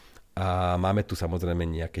 A máme tu samozrejme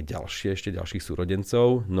nejaké ešte ďalších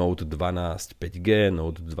súrodencov, Note 12 5G,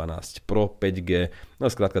 Note 12 Pro 5G, no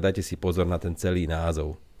skrátka dajte si pozor na ten celý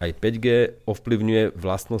názov. Aj 5G ovplyvňuje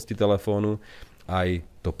vlastnosti telefónu, aj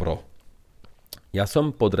to Pro. Ja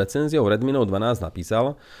som pod recenziou Redmi Note 12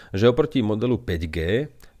 napísal, že oproti modelu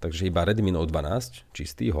 5G, takže iba Redmi Note 12,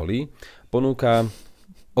 čistý, holý, ponúka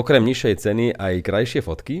okrem nižšej ceny aj krajšie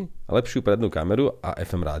fotky, lepšiu prednú kameru a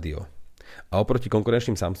FM rádio. A oproti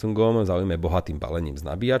konkurenčným Samsungom zaujíme bohatým balením s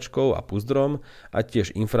nabíjačkou a púzdrom a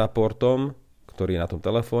tiež infraportom, ktorý je na tom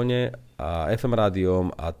telefóne, a FM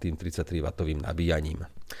rádiom a tým 33W nabíjaním.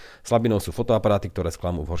 Slabinou sú fotoaparáty, ktoré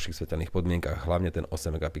sklamú v horších svetelných podmienkach, hlavne ten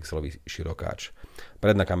 8 megapixelový širokáč.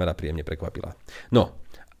 Predná kamera príjemne prekvapila. No,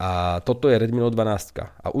 a toto je Redmi Note 12.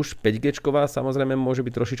 A už 5G-čková samozrejme môže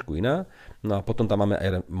byť trošičku iná. No a potom tam máme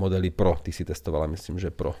aj modely Pro. Ty si testovala, myslím, že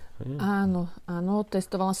Pro. Áno,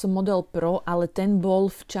 testovala som model Pro, ale ten bol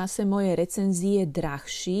v čase mojej recenzie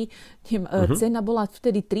drahší. Cena bola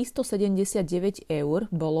vtedy 379 €,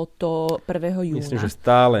 bolo to 1. júna. Myslím, že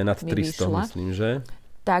stále nad 300, myslím, že...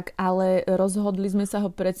 Tak, ale rozhodli sme sa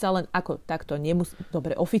ho predsa len, ako takto,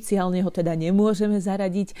 dobre, oficiálne ho teda nemôžeme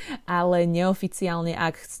zaradiť, ale neoficiálne,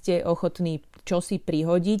 ak ste ochotní čo si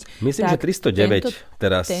prihodiť. Myslím, že 309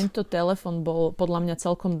 teraz. Tento telefon bol podľa mňa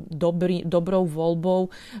celkom dobrou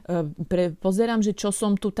voľbou. Pozerám, že čo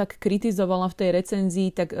som tu tak kritizovala v tej recenzii,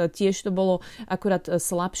 tak tiež to bolo akurát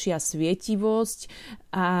slabšia svietivosť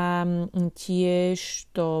a tiež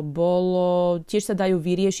sa dajú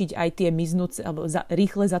vyriešiť aj tie miznúce alebo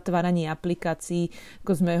rýchle zatváranie aplikácií,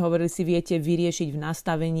 ako sme hovorili, si viete vyriešiť v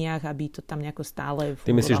nastaveniach, aby to tam nejako stále fungovalo.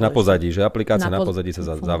 Ty myslíš na pozadí, že aplikácia na pozadí sa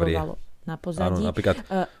zavrie. Na pozadí. Áno, napríklad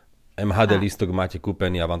MHD lístok máte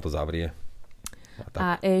kúpený a vám to zavrie.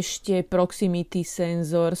 A ešte proximity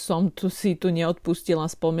senzor som si tu neodpustila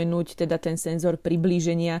spomenúť, teda ten senzor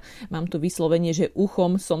priblíženia. Mám tu vyslovenie, že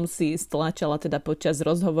uchom som si stlačala teda počas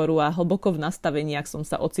rozhovoru a hlboko v nastaveniach som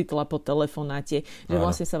sa ocitla po telefonáte, že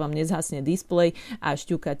vlastne sa vám nezhasne displej a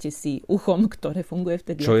šťukáte si uchom, ktoré funguje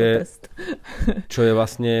vtedy ako prst. Čo je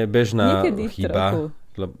vlastne bežná Trochu. chyba.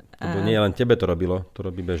 Lebo nie len tebe to robilo, to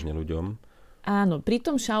robí bežne ľuďom. Áno, pri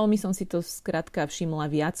tom Xiaomi som si to skrátka všimla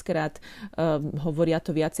viackrát. Hovoria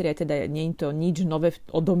to viacerí, aj teda nie je to nič nové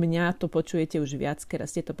odo mňa, to počujete už viackrát,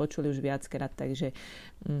 ste to počuli už viackrát, takže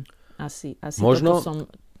asi možno, toto som...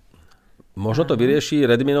 Možno to vyrieši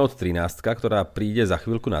Redmi Note 13, ktorá príde za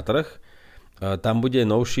chvíľku na trh. Tam bude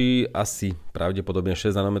novší, asi pravdepodobne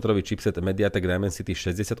 6 nanometrový chipset MediaTek Dimensity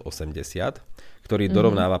 6080, ktorý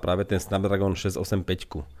dorovnáva práve ten Snapdragon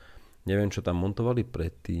 685. Neviem, čo tam montovali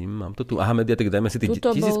predtým. Mám to tu. Aha, MediaTek Dimensity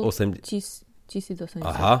 1080.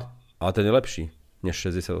 Aha, ale ten je lepší než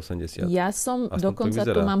 6080. Ja som dokonca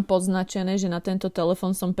tu mám poznačené, že na tento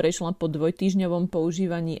telefon som prešla po dvojtýždňovom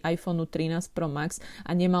používaní iPhone 13 Pro Max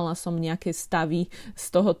a nemala som nejaké stavy z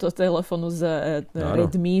tohoto telefonu z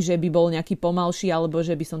Redmi, že by bol nejaký pomalší, alebo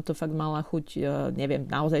že by som to fakt mala chuť, neviem,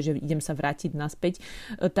 naozaj, že idem sa vrátiť naspäť.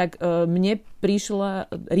 Tak mne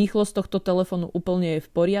prišla rýchlosť tohto telefonu úplne v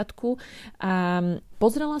poriadku a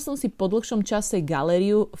pozrela som si po dlhšom čase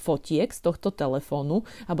galériu fotiek z tohto telefónu,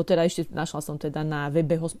 alebo teda ešte našla som teda na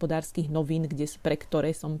webe Hospodárskych novín, pre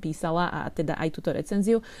ktoré som písala a teda aj túto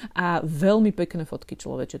recenziu a veľmi pekné fotky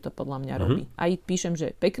človeče to podľa mňa robí. Aj píšem,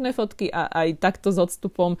 že pekné fotky a aj takto s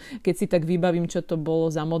odstupom, keď si tak vybavím, čo to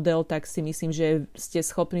bolo za model, tak si myslím, že ste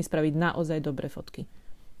schopní spraviť naozaj dobré fotky.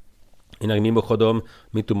 Inak mimochodom,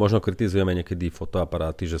 my tu možno kritizujeme niekedy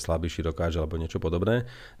fotoaparáty, že slabší dokáže alebo niečo podobné,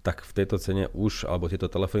 tak v tejto cene už, alebo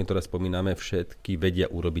tieto telefóny, ktoré spomíname, všetky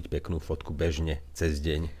vedia urobiť peknú fotku bežne, cez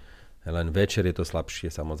deň. Len večer je to slabšie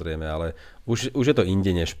samozrejme, ale už je to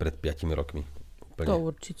inde než pred 5 rokmi. Úplne. To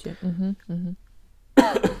určite.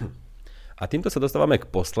 A týmto sa dostávame k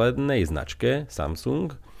poslednej značke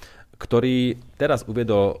Samsung, ktorý teraz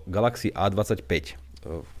uviedol Galaxy A25.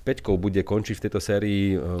 5 bude končiť v tejto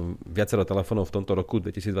sérii viacero telefónov v tomto roku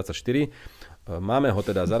 2024. Máme ho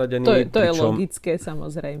teda zaradený. To je logické,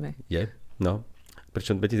 samozrejme. Je, no.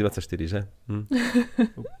 Pričom 2024, že?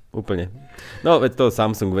 Úplne. No, veď to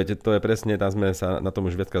Samsung, veď to je presne, tam sme sa na tom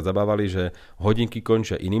už viackrát zabávali, že hodinky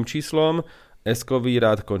končia iným číslom, S-kový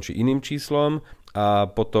rad končí iným číslom a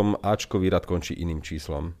potom A-čkový rad končí iným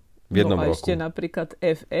číslom. V jednom roku. Ešte napríklad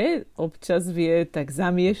FE občas vie tak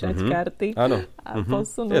zamiešať karty a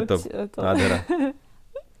posunúť. Je to nádhera.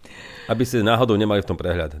 Aby si náhodou nemali v tom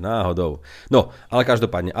prehľad. Náhodou. No, ale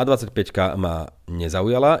každopádne A25 ma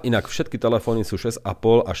nezaujala, inak všetky telefóny sú 6,5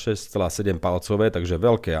 až 6,7 palcové, takže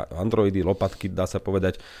veľké Androidy, lopatky, dá sa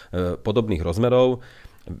povedať, podobných rozmerov.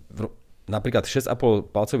 Napríklad 6,5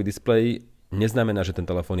 palcový displej neznamená, že ten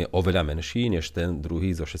telefón je oveľa menší než ten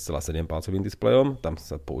druhý so 6,7 palcovým displejom. Tam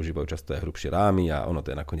sa používajú často aj hrubšie rámy a ono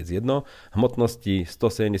to je nakoniec jedno. Hmotnosti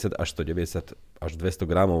 170 až 190 až 200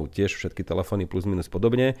 gramov, tiež všetky telefóny plus minus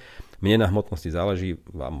podobne. Mne na hmotnosti záleží,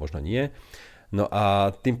 vám možno nie. No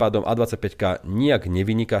a tým pádom A25 nijak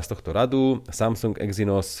nevyniká z tohto radu. Samsung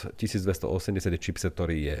Exynos 1280 chipset,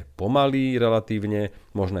 ktorý je pomalý relatívne,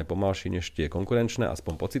 možno aj pomalší než tie konkurenčné,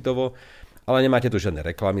 aspoň pocitovo. Ale nemáte tu žiadne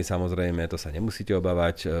reklamy, samozrejme, to sa nemusíte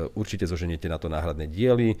obávať. Určite zoženiete na to náhradné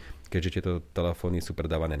diely, keďže tieto telefóny sú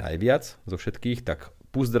predávané najviac zo všetkých, tak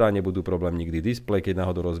púzdra nebudú problém nikdy, displej, keď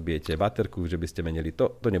náhodou rozbijete baterku, že by ste menili,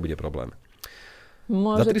 to nebude problém.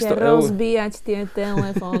 Môžete rozbíjať tie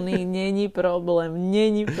telefóny, není problém.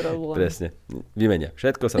 Presne, vymenia,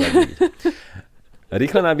 všetko sa dá vybiť.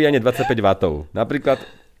 Rýchle nabíjanie 25 W. Napríklad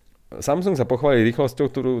Samsung sa pochválil rýchlosťou,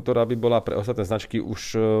 ktorá by bola pre ostatné značky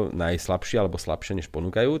už najslabšia alebo slabšia, než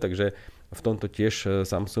ponúkajú, takže v tomto tiež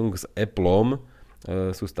Samsung s Appleom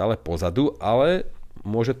sú stále pozadu, ale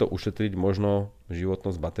môže to ušetriť možno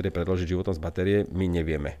životnosť batérie, predĺžiť životnosť batérie, my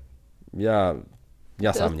nevieme. Ja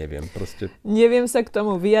sám neviem. Proste. Neviem sa k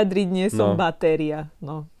tomu vyjadriť, nie som batéria.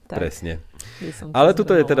 No, tak. Presne. Ale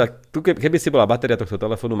tuto je teda, keby si bola batéria tohto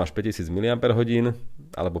telefónu, máš 5000 mAh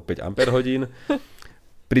alebo 5 Ah,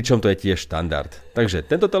 pričom to je tiež štandard. Takže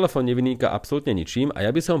tento telefón nevyniká absolútne ničím a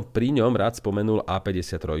ja by som pri ňom rád spomenul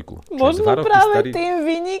A53. Možno práve tým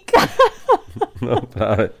vyniká. No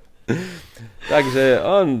práve. Takže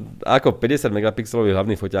on ako 50 megapixelový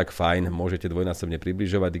hlavný foťák fajn, môžete dvojnásobne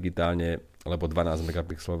približovať digitálne, lebo 12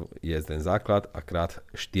 megapixelov je ten základ a krát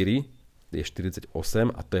 4 je 48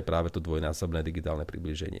 a to je práve to dvojnásobné digitálne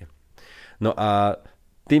priblíženie. No a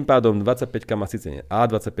tým pádom 25 ma síce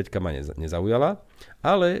A25 ma nezaujala,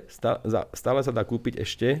 ale stále sa dá kúpiť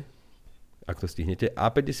ešte, ak to stihnete,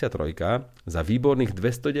 A53 za výborných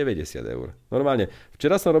 290 €. Normálne,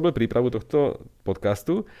 včera som robil prípravu tohto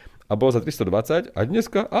podcastu a bolo za 320 a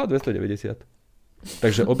dneska A290.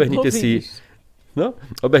 Takže obehnite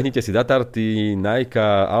si Datarty, Nike,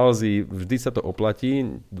 Alzy, vždy sa to oplatí,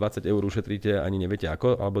 20 € ušetríte, ani neviete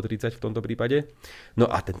ako, alebo 30 v tomto prípade. No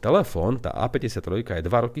a ten telefón, tá A53 je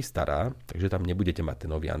 2 roky stará, takže tam nebudete mať ten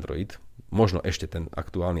nový Android. Možno ešte ten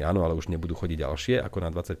aktuálny áno, ale už nebudú chodiť ďalšie ako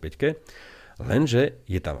na 25. Lenže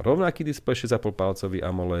je tam rovnaký displej 6,5 palcový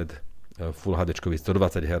AMOLED, Full HDčkový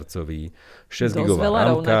 120 Hz, 6 GB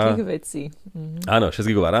rámka. rovnakých vecí. Áno, 6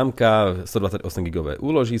 GB rámka, 128 GB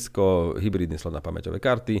úložisko, hybridný slot na pamäťové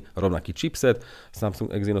karty, rovnaký chipset,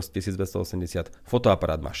 Samsung Exynos 1280,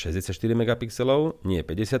 fotoaparát má 64 megapixelov, nie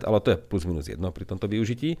 50, ale to je plus minus 1 pri tomto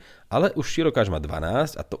využití, ale už širokáž má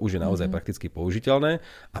 12 a to už je naozaj prakticky použiteľné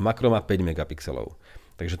a makro má 5 megapixelov.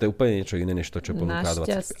 Takže to je úplne niečo iné, než to, čo ponúka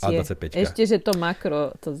A25. Ešte, že to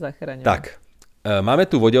makro to zachraňuje. Tak. Máme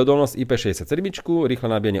tu vodeodolnosť IP67, rýchle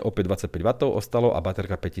nabíjanie opäť 25 W ostalo a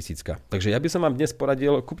baterka 5000. Takže ja by som vám dnes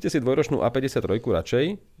poradil, kúpte si dvojročnú A53 radšej.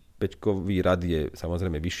 5-kový rad je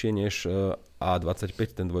samozrejme vyššie než A25,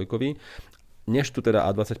 ten dvojkový, než tu teda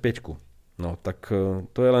A25. No tak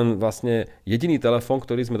to je len vlastne jediný telefón,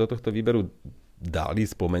 ktorý sme do tohto výberu dali,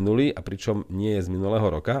 spomenuli a pričom nie je z minulého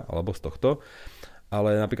roka alebo z tohto.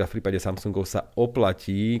 Ale napríklad v prípade Samsungov sa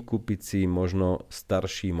oplatí kúpiť si možno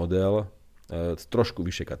starší model z trošku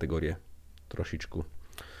vyššej kategórie. Trošičku.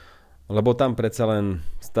 Lebo tam predsa len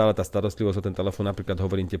stále tá starostlivosť o ten telefón, napríklad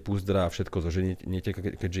hovorím tie púzdra a všetko zoženiete,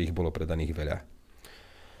 keďže ich bolo predaných veľa.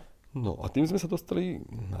 No a tým sme sa dostali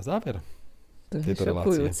na záver tejto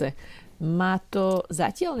relácie. Má to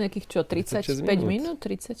zatiaľ nejakých 35 minút?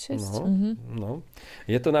 36? No.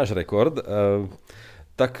 Je to náš rekord.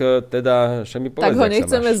 Tak teda, však mi povedz, tak ho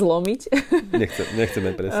nechceme zlomiť.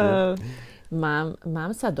 Nechceme presne.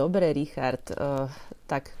 Mám sa dobre, Richard.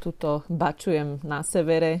 Tak tuto bačujem na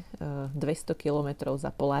severe 200 km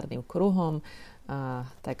za polárnym kruhom.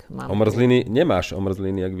 Tak mám omrzliny? Nemáš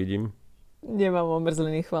omrzliny, jak vidím. Nemám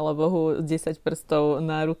omrzliny, chvála Bohu, 10 prstov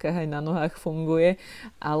na rukách aj na nohách funguje,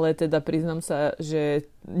 ale teda priznám sa, že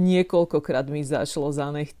niekoľkokrát mi zašlo za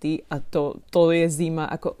nechty a to je zima.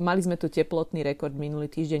 Mali sme tu teplotný rekord minulý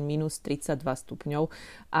týždeň minus 32 stupňov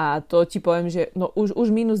a to ti poviem, že už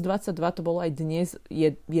minus 22 to bolo aj dnes,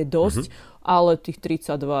 je dosť, ale tých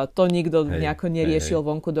 32 to nikto nejako neriešil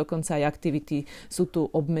vonku, dokonca aj aktivity sú tu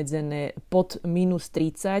obmedzené pod minus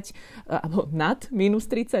 30 alebo nad minus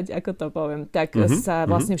 30, ako to poviem, tak sa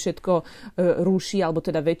vlastne všetko ruší, alebo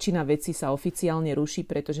teda väčšina vecí sa oficiálne ruší,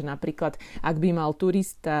 pretože napríklad ak by mal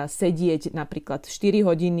turista sedieť napríklad 4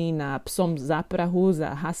 hodiny na psom záprahu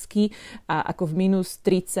za husky a ako v minus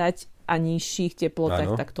 30 a nižších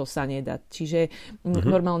teplotách, tak to sa nedá. Čiže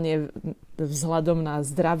normálne vzhľadom na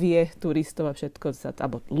zdravie turistov a všetko,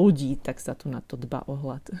 alebo ľudí, tak sa tu na to dbá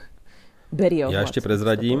ohľad. Ja ešte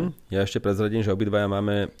prezradím, že obidvaja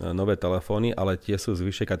máme nové telefóny, ale tie sú z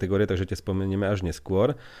vyššej kategórie, takže tie spomenieme až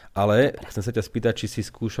neskôr. Ale chcem sa ťa spýtať, či si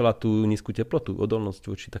skúšala tú nízku teplotu, odolnosť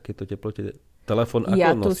voči takéto teplote. Telefón ako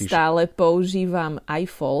ja nosíš? Ja tu stále používam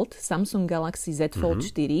iFold, Samsung Galaxy Z Fold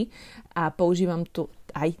 4 a používam tu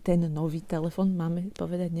aj ten nový telefón, máme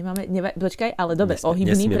povedať, nemáme? Počkaj, ale dobre,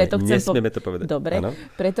 ohybný, preto chcem to povedať. Dobre,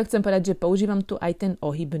 preto chcem povedať, že používam tu aj ten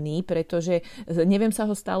ohybný, pretože neviem sa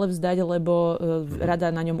ho stále vzdať, lebo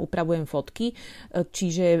rada na ňom upravujem fotky,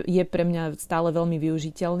 čiže je pre mňa stále veľmi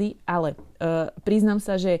využiteľný, ale priznám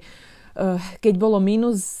sa, že keď bolo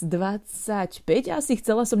minus 25, asi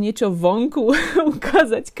chcela som niečo vonku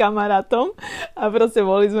ukázať kamarátom a proste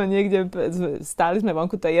boli sme niekde, stáli sme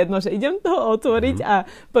vonku, to je jedno, že idem to otvoriť a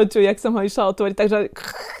počuj, jak som ho išla otvoriť, takže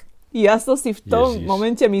Ja som si v tom Ježiš.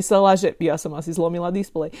 momente myslela, že ja som asi zlomila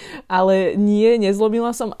displej. Ale nie,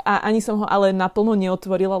 nezlomila som a ani som ho ale naplno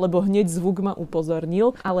neotvorila, lebo hneď zvuk ma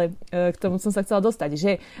upozornil. Ale k tomu som sa chcela dostať,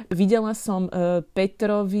 že videla som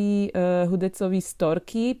Petrovi Hudecovi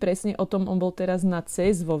storky, presne o tom on bol teraz na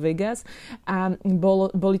CES vo Vegas a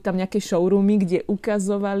boli tam nejaké showroomy, kde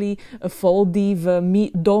ukazovali foldy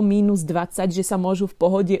do -20, že sa môžu v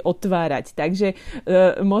pohode otvárať. Takže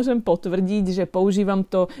môžem potvrdiť, že používam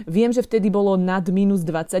to. Viem, že vtedy bolo nad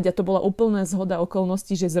 -20 a to bola úplná zhoda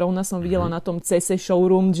okolností, že zrovna som videla na tom CESe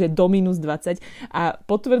showroom, že do -20 a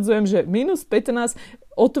potvrdzujem, že -15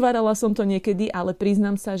 otvárala som to niekedy, ale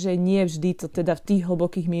priznám sa, že nie vždy to teda v tých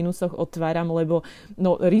hlbokých mínusoch otváram, lebo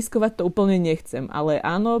riskovať to úplne nechcem. Ale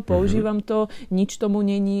áno, používam to, nič tomu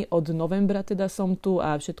není, od novembra teda som tu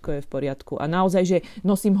a všetko je v poriadku. A naozaj, že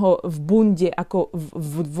nosím ho v bunde, ako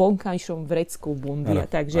v vonkajšom vrecku bundy.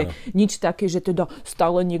 Takže nič také, že teda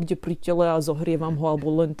stále niekde pri tele a zohrievam ho,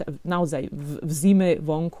 alebo len naozaj v zime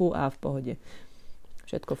vonku a v pohode.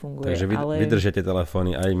 Všetko funguje. Takže vydržete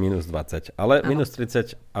telefóny aj -20, ale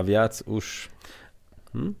 -30 a viac už...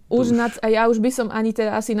 A ja už by som ani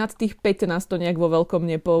teda asi nad tých 15 to nejak vo veľkom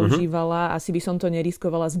nepoužívala. Asi by som to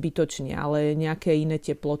neriskovala zbytočne, ale nejaké iné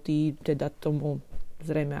teploty teda tomu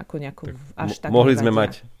zrejme ako nejako až tak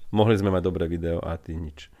Mohli sme mať dobré video a ty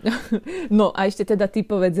nič. No a ešte teda ty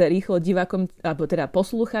povedz rýchlo divákom, alebo teda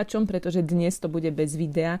poslucháčom, pretože dnes to bude bez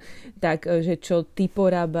videa, tak že čo ty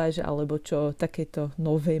porábaš, alebo čo takéto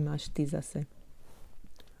nové máš ty zase?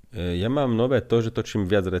 Ja mám nové to, že točím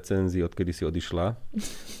viac recenzií, odkedy si odišla,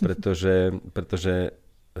 pretože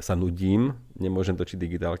sa nudím, nemôžem točiť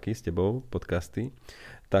digitálky s tebou, podcasty,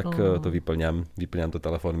 tak to vyplňam to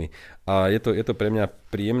telefónmi. A je to pre mňa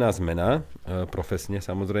príjemná zmena, profesne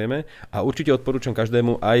samozrejme. A určite odporúčam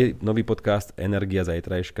každému aj nový podcast Energia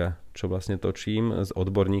zajtrajška, čo vlastne točím s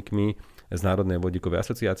odborníkmi z Národnej vodíkovej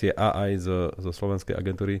asociácie a aj zo Slovenskej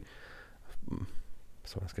agentúry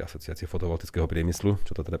Slovenskej asociácie fotovoltického priemyslu,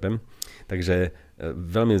 čo to trepem. Takže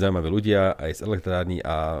veľmi zaujímaví ľudia aj z elektrární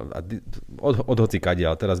a od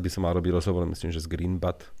hocikadia. Teraz by som mal robiť rozhovor, myslím, že s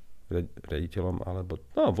Greenbat riaditeľom, alebo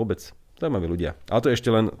vôbec zaujímaví ľudia. Ale to je ešte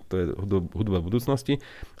len, to je hudba v budúcnosti,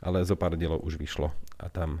 ale zo pár dielov už vyšlo a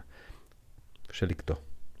tam všelikto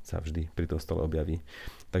sa vždy pri tom stole objaví.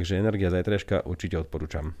 Takže Energia zajtrajška určite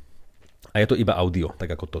odporúčam. A je to iba audio, tak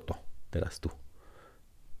ako toto, teraz tu.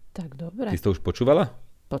 Tak dobre. Ty si to už počúvala?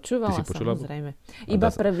 Počúvala, samozrejme. Iba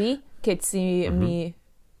prvý, keď si mi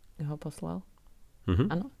ho poslal.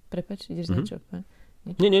 Áno, prepáč, ideš niečo?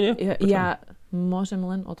 Nie. Ja môžem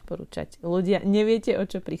len odporúčať. Ľudia, neviete, o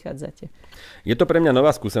čo prichádzate. Je to pre mňa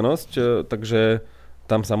nová skúsenosť, takže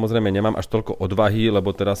tam samozrejme nemám až toľko odvahy,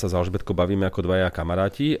 lebo teraz sa s Alžbetkou bavíme ako dvaja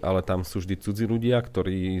kamaráti, ale tam sú vždy cudzí ľudia,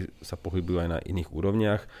 ktorí sa pohybujú aj na iných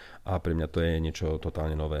úrovniach a pre mňa to je niečo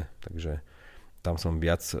totálne nové. Takže tam som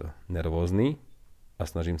viac nervózny a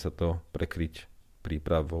snažím sa to prekryť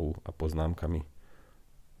prípravou a poznámkami.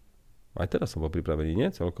 Aj teraz som bol pripravený, nie?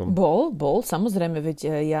 Celkom. Bol, samozrejme,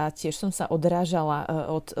 veď ja tiež som sa odrážala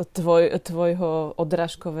od tvojho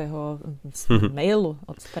odrážkového mailu,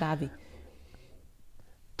 od správy.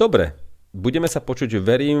 Dobre, budeme sa počuť,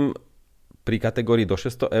 verím, pri kategórii do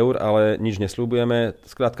 600 eur, ale nič nesľubujeme.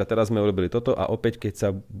 Skrátka, teraz sme urobili toto a opäť, keď sa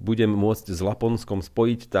budem môcť s Laponskom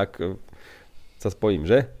spojiť, tak sa spojím,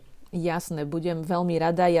 že? Jasné, budem veľmi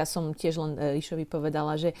rada. Ja som tiež len Ríšovi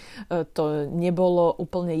povedala, že to nebolo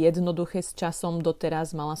úplne jednoduché s časom.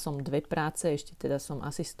 Doteraz mala som 2 práce, ešte teda som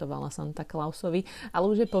asistovala Santa Clausovi, ale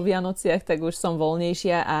už je po Vianociach, tak už som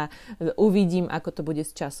voľnejšia a uvidím, ako to bude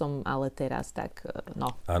s časom, ale teraz tak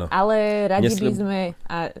no. Áno. Ale radi by sme,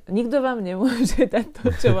 a nikto vám nemôže dať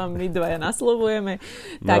to, čo vám my dvaja nasľubujeme,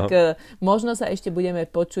 tak možno sa ešte budeme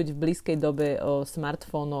počuť v blízkej dobe o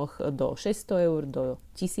smartfónoch do 600 eur, do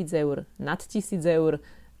 1000 eur, nad 1000 eur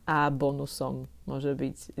a bonusom môže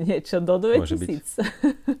byť niečo do 2000.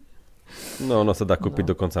 No, ono sa dá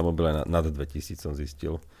kúpiť dokonca mobile nad 2000, som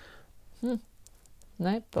zistil.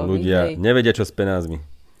 Ľudia nevedia, čo s penázmi.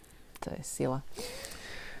 To je sila.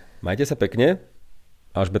 Majte sa pekne.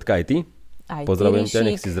 Alžbetka, aj ty. Aj pozdravujem ty, ťa,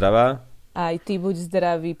 nech si zdravá. Aj ty buď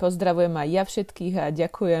zdravý, pozdravujem aj ja všetkých a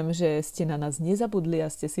ďakujem, že ste na nás nezabudli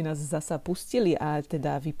a ste si nás zasa pustili a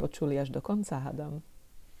teda vypočuli až do konca, hádam.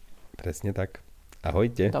 Presne tak.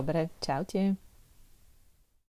 Ahojte. Dobre, čaute.